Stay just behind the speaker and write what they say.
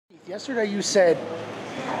Yesterday you said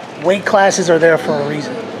weight classes are there for a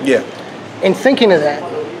reason. Yeah. In thinking of that,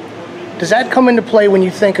 does that come into play when you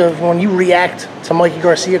think of when you react to Mikey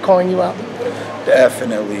Garcia calling you out?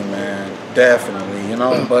 Definitely, man. Definitely, you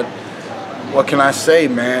know, but what can I say,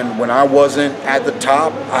 man? When I wasn't at the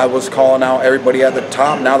top, I was calling out everybody at the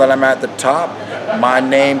top. Now that I'm at the top, my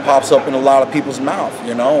name pops up in a lot of people's mouth,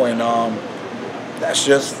 you know, and that's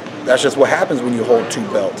just what happens when you hold two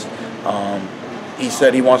belts. He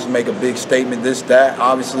said he wants to make a big statement, this, that.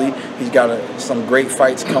 Obviously, he's got some great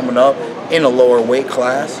fights coming up in a lower weight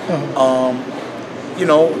class. You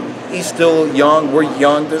know, he's still young. We're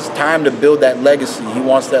young. There's time to build that legacy. He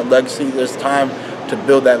wants that legacy. There's time to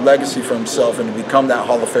build that legacy for himself and to become that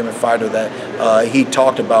Hall of Fame fighter that he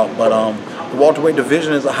talked about. But the welterweight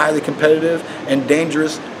division is a highly competitive and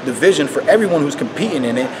dangerous division for everyone who's competing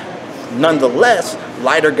in it. Nonetheless,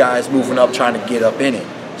 lighter guys moving up trying to get up in it.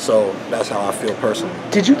 So that's how I feel personally.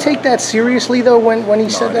 Did you take that seriously, though, when he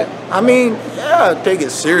said that? I mean, yeah, I take it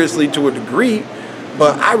seriously to a degree,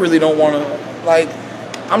 but I really don't want to, like,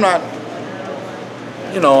 I'm not,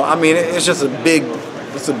 you know, I mean, it's just a big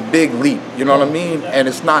leap, you know what I mean? And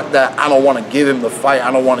it's not that I don't want to give him the fight, I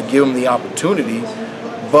don't want to give him the opportunity,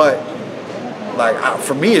 but, like,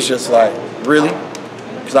 for me, it's just like, really?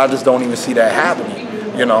 Because I just don't even see that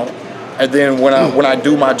happening, you know? And then when I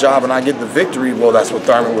do my job and I get the victory, well, that's what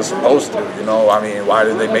Thurman was supposed to, you know? I mean, why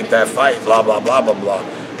did they make that fight? Blah, blah, blah, blah, blah.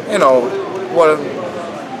 You know, what,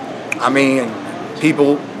 I mean,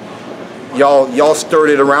 people, y'all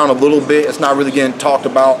stirred it around a little bit. It's not really getting talked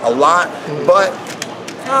about a lot, but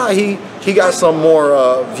he got some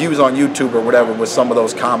more views on YouTube or whatever with some of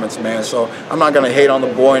those comments, man. So I'm not going to hate on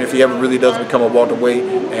the boy, and if he ever really does become a welterweight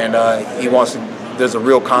and he wants to, there's a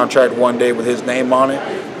real contract one day with his name on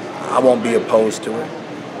it, I won't be opposed to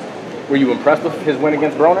it. Were you impressed with his win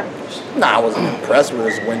against Broner? Nah, I wasn't impressed with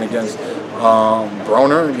his win against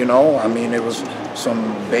Broner, you know. I mean, it was some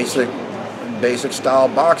basic style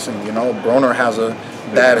boxing, you know. Broner has a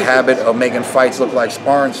bad habit of making fights look like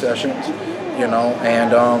sparring sessions, you know,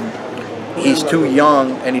 and he's too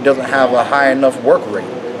young and he doesn't have a high enough work rate,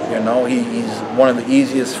 you know. He's one of the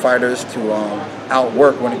easiest fighters to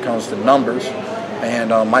outwork when it comes to numbers,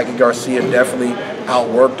 and Mikey Garcia definitely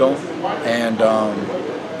outworked him and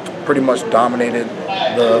pretty much dominated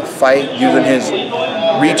the fight using his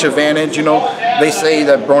reach advantage. You know, they say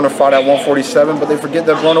that Broner fought at 147, but they forget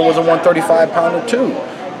that Broner was a 135-pounder too.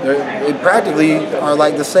 They practically are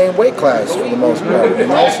like the same weight class for the most part, you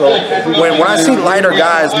know. So when I see lighter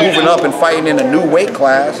guys moving up and fighting in a new weight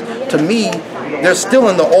class, to me, they're still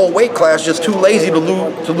in the old weight class, just too lazy to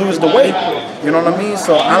lose the weight. You know what I mean?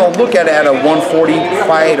 So I don't look at it at a 140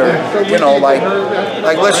 fight, or, you know, like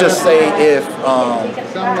let's just say if,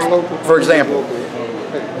 for example,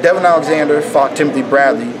 Devin Alexander fought Timothy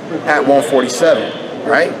Bradley at 147,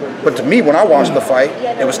 right? But to me, when I watched the fight,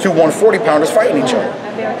 it was two 140-pounders fighting each other.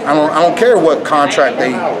 I don't care what contract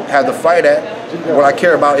they had the fight at. What I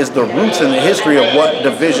care about is the roots and the history of what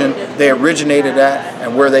division they originated at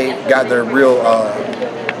and where they got their real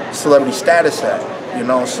celebrity status at, you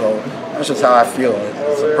know. So that's just how I feel.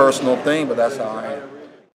 It's a personal thing, but that's how I